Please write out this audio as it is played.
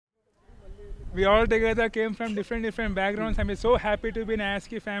We all together came from different backgrounds, and we're so happy to be in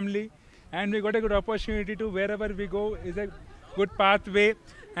ASCII family. And we got a good opportunity to wherever we go is a good pathway.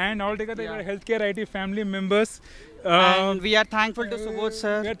 And all together, we are healthcare IT family members. And we are thankful to Subodh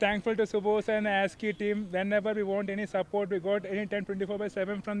sir. We are thankful to Subos and the ASCII team. Whenever we want any support, we got any time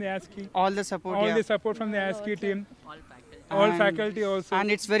 24/7 from the ASCII. All the support. All yeah. the support from the ASCII team. All faculty also.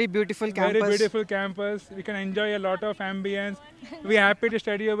 And it's very beautiful campus. Very beautiful campus. We can enjoy a lot of ambience. We're happy to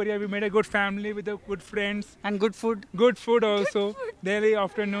study over here. We made a good family with the good friends. And good food. Good food also. Daily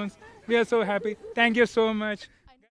afternoons. We are so happy. Thank you so much.